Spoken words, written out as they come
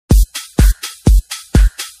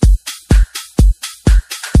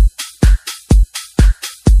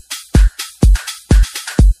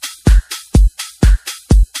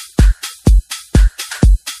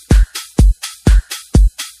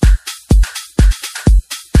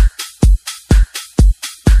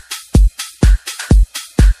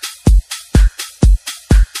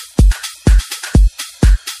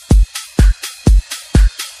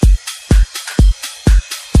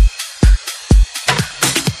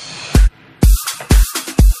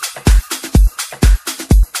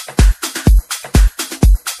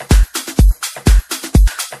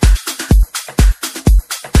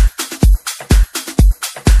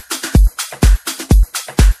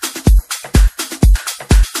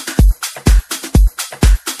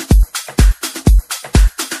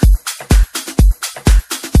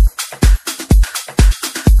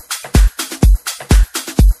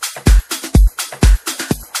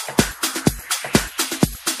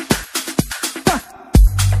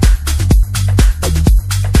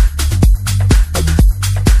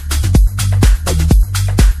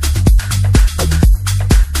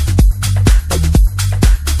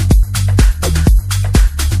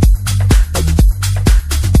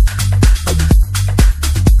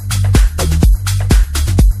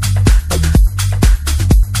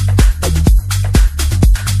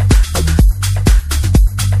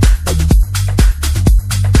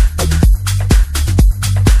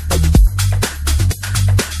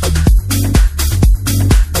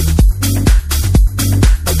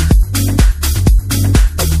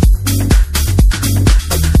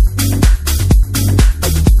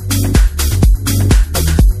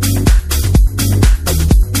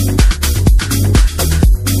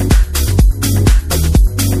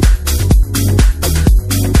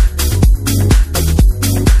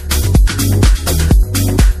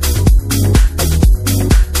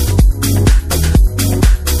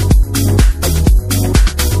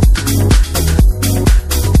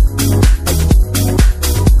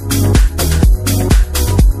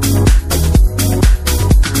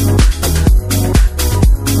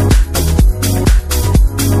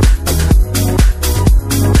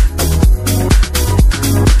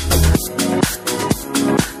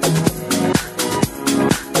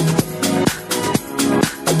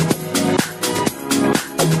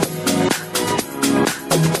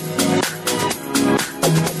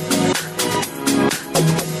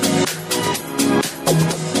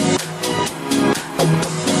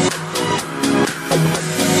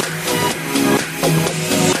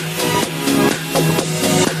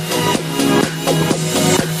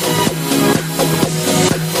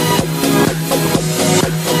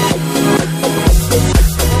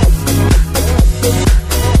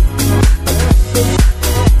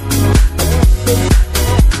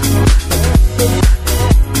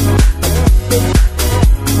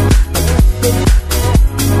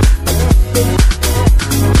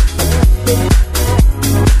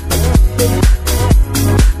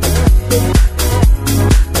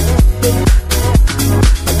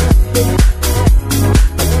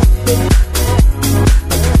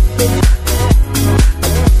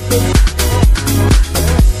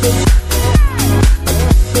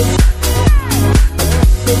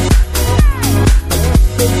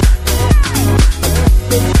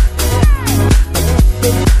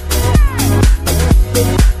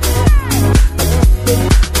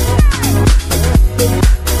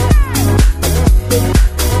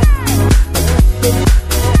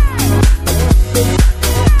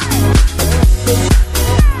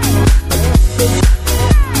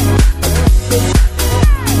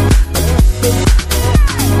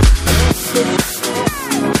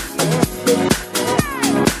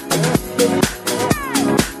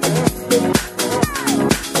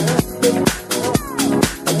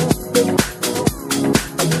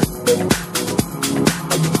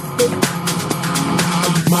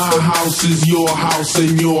house is your house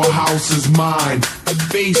and your house is mine.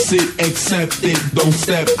 Face it, accept it, don't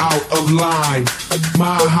step out of line.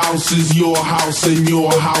 My house is your house and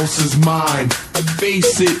your house is mine.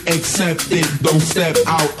 Face it, accept it, don't step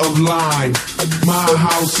out of line. My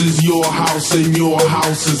house is your house and your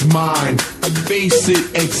house is mine. Face it,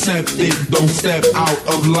 accept it, don't step out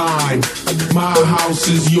of line. My house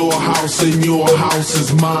is your house and your house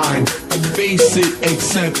is mine. Face it,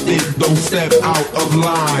 accept it, don't step out of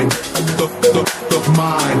line.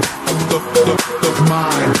 Mine,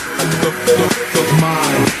 mine,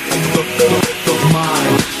 mine, mine,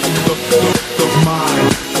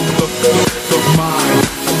 mine.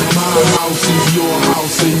 My house is your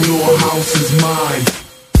house and your house is mine.